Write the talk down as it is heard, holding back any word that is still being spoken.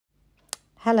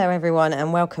Hello everyone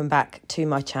and welcome back to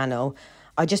my channel.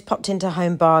 I just popped into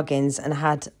Home Bargains and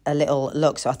had a little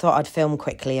look, so I thought I'd film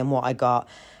quickly and what I got.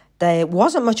 There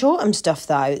wasn't much autumn stuff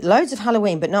though, loads of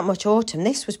Halloween but not much autumn.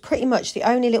 This was pretty much the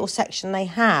only little section they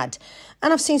had,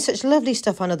 and I've seen such lovely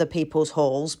stuff on other people's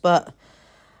hauls, but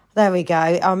there we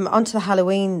go. Onto the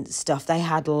Halloween stuff. They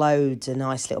had loads of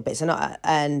nice little bits.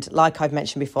 And like I've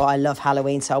mentioned before, I love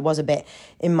Halloween, so I was a bit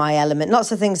in my element.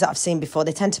 Lots of things that I've seen before.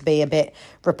 They tend to be a bit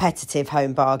repetitive,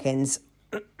 Home Bargains.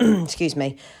 Excuse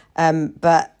me.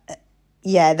 But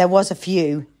yeah, there was a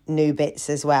few new bits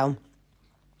as well.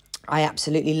 I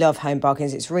absolutely love Home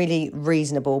Bargains. It's really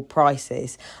reasonable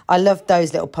prices. I love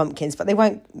those little pumpkins, but they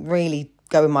won't really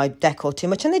go in my decor too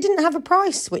much. And they didn't have a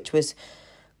price, which was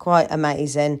quite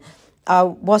amazing. I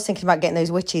was thinking about getting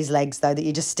those witches' legs though that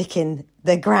you just stick in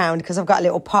the ground, because I've got a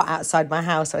little pot outside my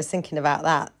house. I was thinking about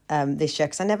that this year,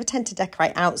 because I never tend to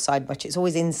decorate outside much. It's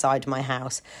always inside my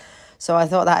house. So I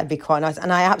thought that'd be quite nice.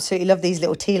 And I absolutely love these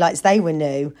little tea lights. They were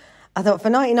new. I thought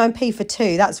for 99p for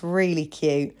two, that's really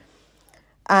cute.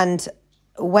 And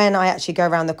when I actually go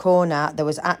around the corner, there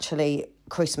was actually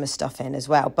Christmas stuff in as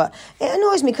well, but it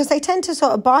annoys me because they tend to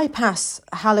sort of bypass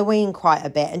Halloween quite a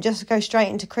bit and just go straight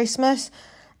into Christmas,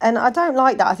 and I don't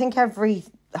like that. I think every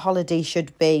holiday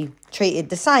should be treated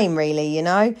the same, really, you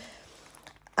know.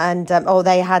 And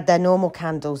they had their normal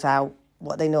candles out,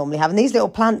 what they normally have, and these little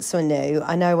plants were new.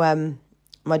 I know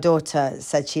my daughter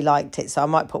said she liked it, so I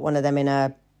might put one of them in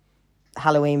a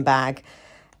Halloween bag.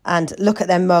 And look at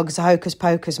them mugs, Hocus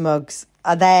Pocus mugs.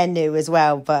 They're new as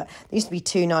well, but they used to be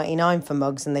 $2.99 for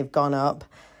mugs and they've gone up.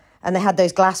 And they had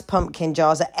those glass pumpkin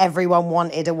jars that everyone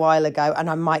wanted a while ago,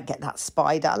 and I might get that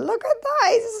spider. Look at that,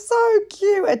 it's so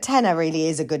cute. A tenner really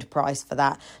is a good price for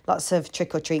that. Lots of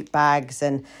trick-or-treat bags,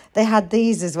 and they had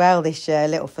these as well this year,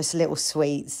 little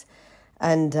sweets.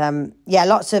 And yeah,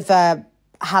 lots of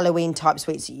Halloween type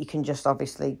sweets that you can just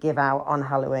obviously give out on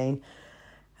Halloween.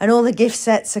 And all the gift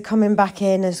sets are coming back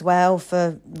in as well,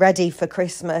 ready for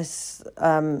Christmas.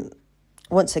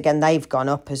 Once again, they've gone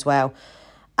up as well.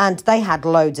 And they had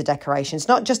loads of decorations,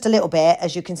 not just a little bit,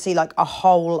 as you can see, like a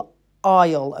whole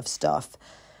aisle of stuff.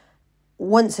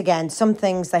 Once again, some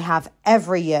things they have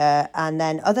every year, and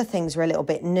then other things are a little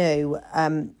bit new.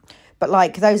 But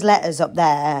like those letters up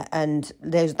there, and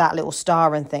there's that little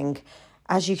star and thing,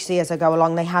 as you see as I go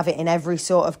along, they have it in every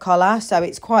sort of colour. So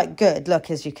it's quite good.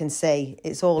 Look, as you can see,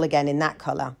 it's all again in that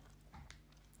colour.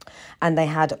 And they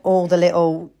had all the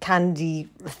little candy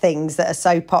things that are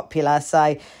so popular.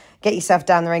 So get yourself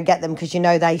down there and get them, because you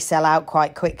know they sell out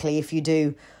quite quickly if you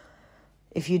do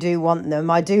want them.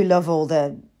 I do love all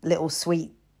the little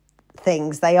sweet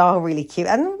things. They are really cute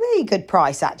and a really good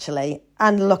price, actually.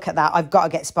 And look at that. I've got to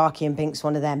get Sparky and Binks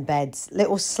one of them beds.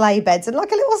 Little sleigh beds, and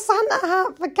like a little Santa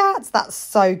hat for cats. That's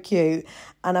so cute.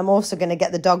 And I'm also going to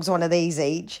get the dogs one of these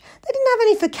each. They didn't have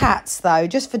any for cats, though,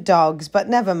 just for dogs. But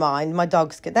never mind. My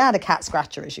dogs, they had a cat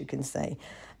scratcher, as you can see.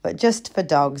 But just for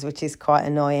dogs, which is quite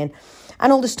annoying.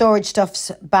 And all the storage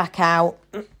stuff's back out.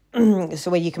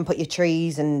 So where you can put your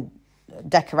trees and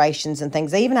decorations and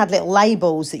things. They even had little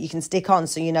labels that you can stick on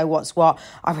so you know what's what.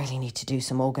 I really need to do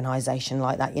some organisation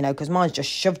like that, you know, because mine's just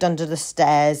shoved under the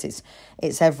stairs.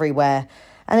 It's everywhere.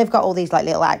 And they've got all these like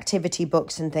little activity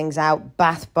books and things out,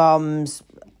 bath bombs.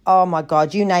 Oh my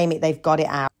God, you name it, they've got it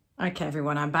out. Okay,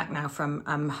 everyone, I'm back now from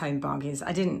Home Bargains.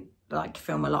 I didn't like to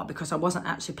film a lot because I wasn't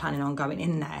actually planning on going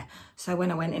in there. So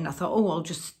when I went in, I thought, oh, I'll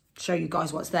just show you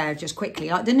guys what's there just quickly,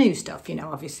 like the new stuff, you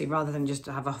know, obviously, rather than just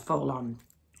have a full on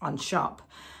shop.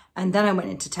 And then I went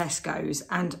into Tesco's,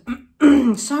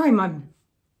 and sorry, my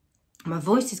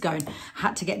voice is going. I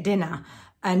had to get dinner,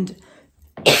 and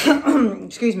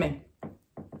excuse me.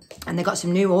 And they got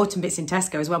some new autumn bits in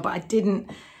Tesco as well, but I didn't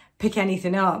pick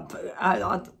anything up.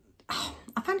 I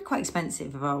found it quite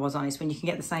expensive, if I was honest, when you can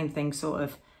get the same thing sort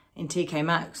of in TK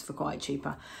Maxx for quite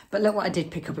cheaper. But look what I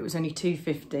did pick up. It was only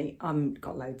 £2.50.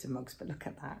 Got loads of mugs, but look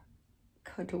at that.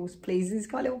 Cuddles, please. It's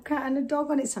got a little cat and a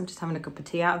dog on it, so I'm just having a cup of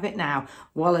tea out of it now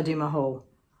while I do my haul.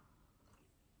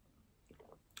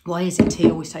 Why is it tea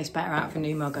always tastes better out of a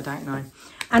new mug? I don't know.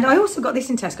 And I also got this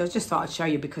in Tesco. I just thought I'd show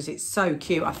you because it's so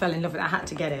cute. I fell in love with it. I had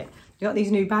to get it. You got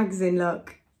these new bags in,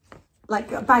 look.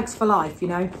 Like bags for life, you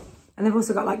know. And they've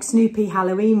also got like Snoopy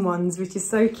Halloween ones, which is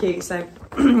so cute. So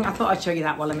I thought I'd show you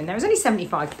that while I'm in there. It was only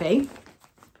 75p.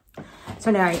 So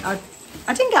anyway,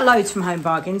 I didn't get loads from Home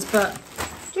Bargains, but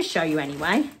just show you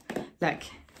anyway. Look,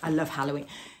 I love Halloween.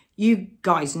 You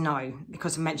guys know,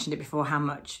 because I mentioned it before, how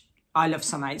much I love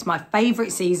summer. It's my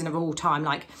favourite season of all time.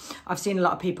 Like, I've seen a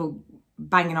lot of people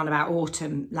banging on about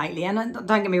autumn lately, and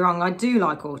don't get me wrong, I do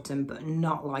like autumn, but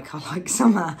not like I like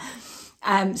summer.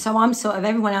 So I'm sort of,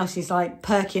 everyone else is like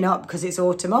perking up because it's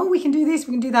autumn. Oh, we can do this,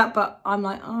 we can do that. But I'm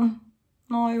like, oh,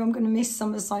 no, I'm going to miss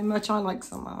summer so much. I like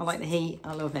summer. I like the heat.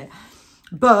 I love it.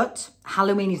 But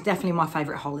Halloween is definitely my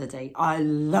favourite holiday. I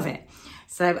love it.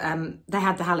 So they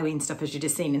had the Halloween stuff, as you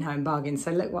just seen in Home Bargains.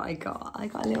 So look what I got. I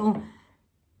got little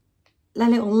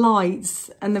lights,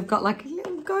 and they've got like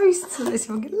little ghosts. So this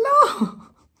one, look.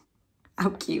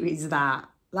 How cute is that?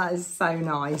 That is so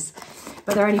nice.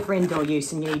 But they're only for indoor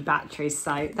use and you need batteries,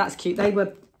 so that's cute. They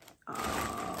were,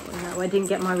 oh no, I didn't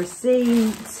get my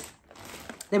receipt.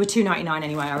 They were $2.99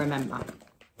 anyway, I remember.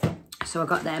 So I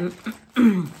got them.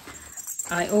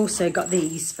 I also got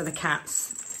these for the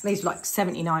cats. These were like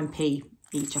 79p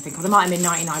each, I think. Or they might have been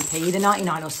 99p, either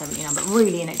 99 or 79, but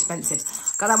really inexpensive.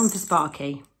 Got that one for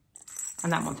Sparky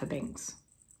and that one for Binks.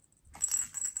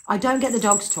 I don't get the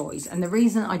dogs' toys, and the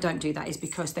reason I don't do that is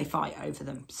because they fight over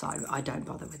them, so I don't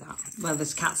bother with that. Well,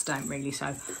 the cats don't really,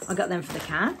 so I got them for the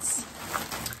cats.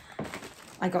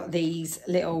 I got these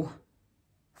little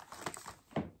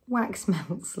wax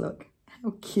melts, look.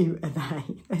 How cute are they?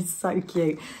 They're so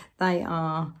cute. They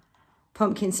are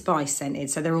pumpkin spice scented,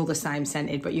 so they're all the same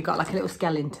scented, but you've got like a little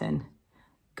skeleton,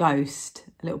 ghost,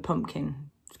 a little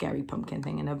pumpkin, scary pumpkin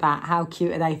thing in a bat. How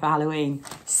cute are they for Halloween?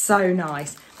 So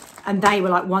nice. And they were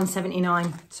like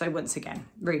 $1.79, so once again,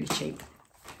 really cheap.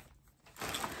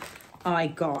 I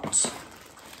got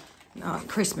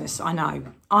Christmas. I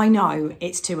know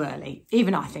it's too early.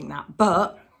 Even I think that,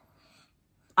 but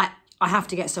I have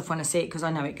to get stuff when I see it because I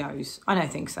know it goes. I know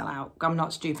things sell out. I'm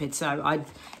not stupid, so I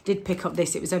did pick up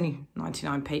this. It was only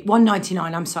 99p, $1.99.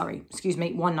 I'm sorry, excuse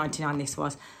me, $1.99 this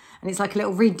was, and it's like a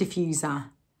little reed diffuser.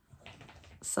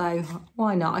 So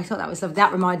why not? I thought that was lovely.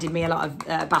 That reminded me a lot of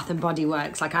Bath and Body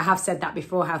Works. Like I have said that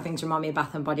before, how things remind me of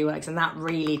Bath and Body Works, and that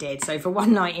really did. So for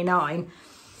 $1.99,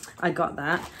 I got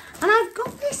that. And I've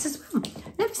got this as well.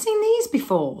 Never seen these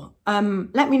before.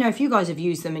 Let me know if you guys have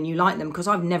used them and you like them, because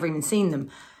I've never even seen them.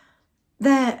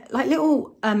 They're like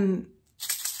little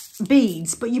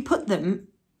beads, but you put them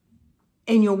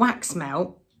in your wax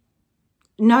melt.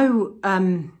 No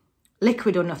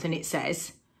liquid or nothing, it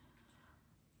says.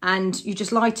 And you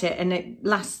just light it and it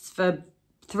lasts for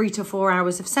 3 to 4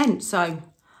 hours of scent. So I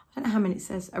don't know how many it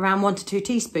says, around 1 to 2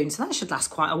 teaspoons. So that should last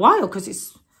quite a while because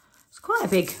it's quite a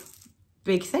big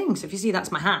thing. So if you see,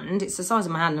 that's my hand. It's the size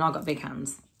of my hand and I've got big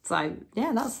hands. So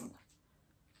yeah, that's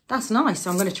nice.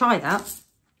 So I'm going to try that.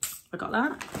 I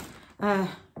got that.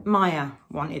 Maya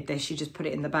wanted this. She just put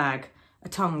it in the bag. A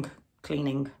tongue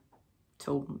cleaning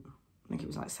tool. I think it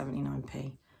was like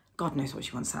 79p. God knows what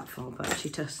she wants that for, but she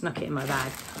just snuck it in my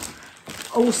bag.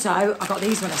 Also, I got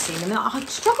these when I seen them. I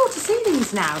struggle to see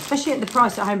these now, especially at the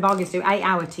price that Home Bargains do,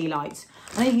 8-hour tea lights.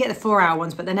 I know you can get the 4-hour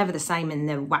ones, but they're never the same in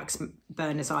the wax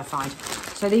burners, I find.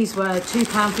 So these were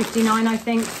 £2.59, I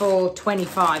think, for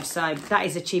 25. So that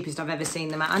is the cheapest I've ever seen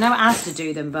them at. I know Asda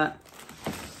do them, but...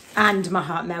 And my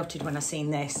heart melted when I seen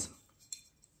this.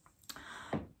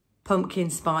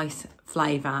 Pumpkin spice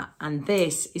flavour. And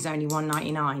this is only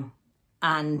 $1.99.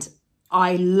 And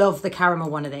I love the caramel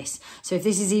one of this. So if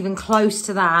this is even close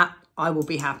to that, I will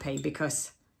be happy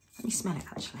because... Let me smell it,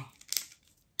 actually.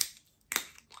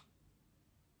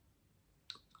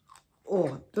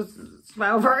 Oh, it doesn't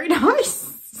smell very nice.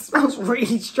 It smells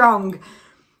really strong.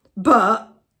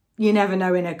 But you never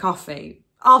know in a coffee.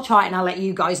 I'll try it and I'll let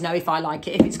you guys know if I like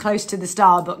it. If it's close to the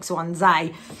Starbucks ones,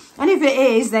 eh? And if it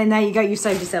is, then there you go. You've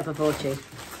saved yourself a fortune.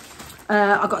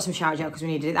 I got some shower gel because we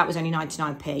needed it. That was only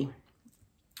 99p.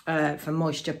 For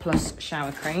Moisture Plus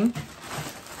shower cream,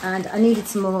 and I needed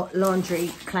some more laundry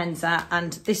cleanser,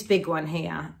 and this big one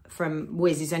here from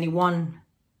Wiz is only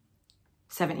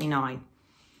 $1.79,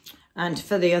 and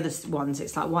for the other ones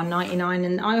it's like $1.99,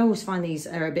 and I always find these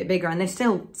are a bit bigger and they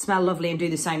still smell lovely and do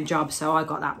the same job, so I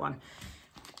got that one.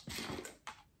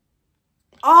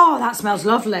 Oh, that smells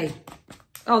lovely.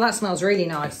 Oh, that smells really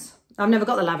nice. I've never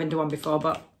got the lavender one before,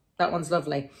 but that one's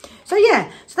lovely. So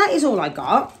yeah, so that is all I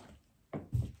got.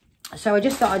 So I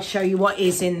just thought I'd show you what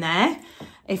is in there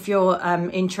if you're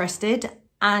interested.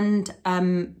 And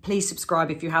please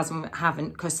subscribe if you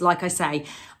haven't, because like I say,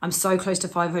 I'm so close to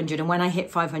 500. And when I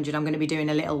hit 500, I'm going to be doing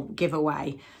a little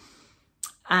giveaway.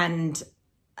 And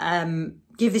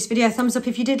give this video a thumbs up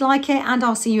if you did like it. And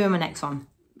I'll see you in my next one.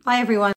 Bye, everyone.